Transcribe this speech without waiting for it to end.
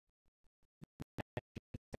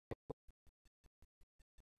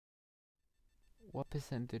What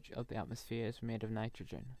percentage of the atmosphere is made of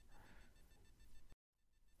nitrogen?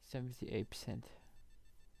 78%.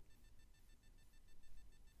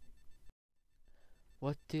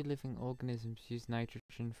 What do living organisms use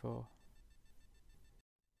nitrogen for?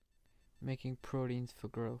 Making proteins for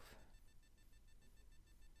growth.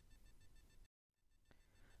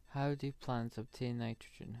 How do plants obtain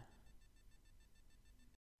nitrogen?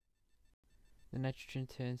 The nitrogen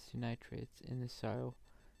turns to nitrates in the soil,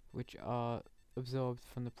 which are absorbed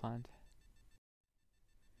from the plant.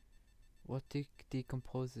 What do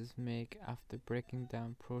decomposers make after breaking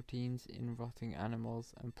down proteins in rotting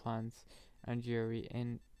animals and plants and urea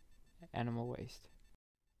in animal waste?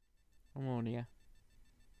 Ammonia.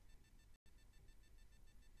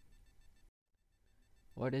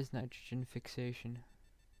 What is nitrogen fixation?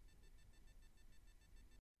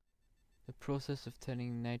 The process of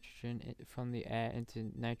turning nitrogen from the air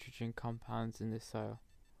into nitrogen compounds in the soil.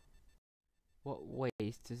 What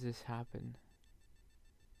ways does this happen?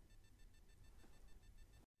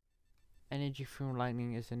 Energy from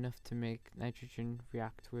lightning is enough to make nitrogen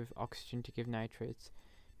react with oxygen to give nitrates,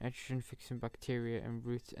 nitrogen fixing bacteria in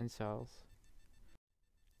roots and cells.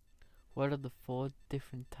 What are the 4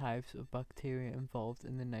 different types of bacteria involved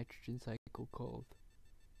in the nitrogen cycle called?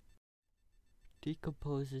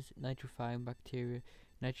 Decomposers, nitrifying bacteria,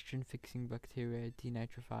 nitrogen fixing bacteria,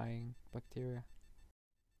 denitrifying bacteria.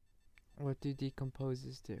 What do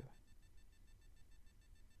decomposers do?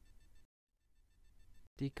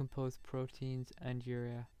 Decompose proteins and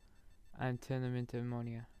urea and turn them into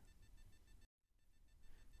ammonia.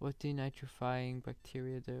 What do nitrifying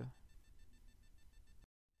bacteria do?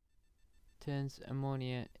 Turns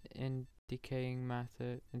ammonia in decaying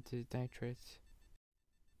matter into nitrates.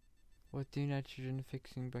 What do nitrogen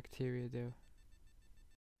fixing bacteria do?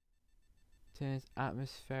 Turns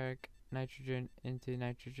atmospheric nitrogen into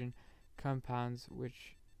nitrogen compounds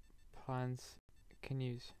which plants can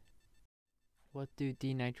use. What do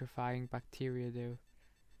denitrifying bacteria do?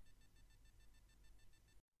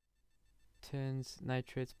 Turns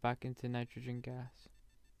nitrates back into nitrogen gas.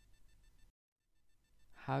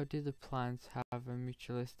 How do the plants have a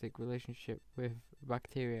mutualistic relationship with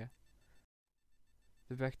bacteria?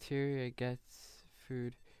 The bacteria gets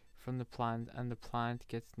food from the plant and the plant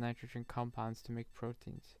gets nitrogen compounds to make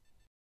proteins.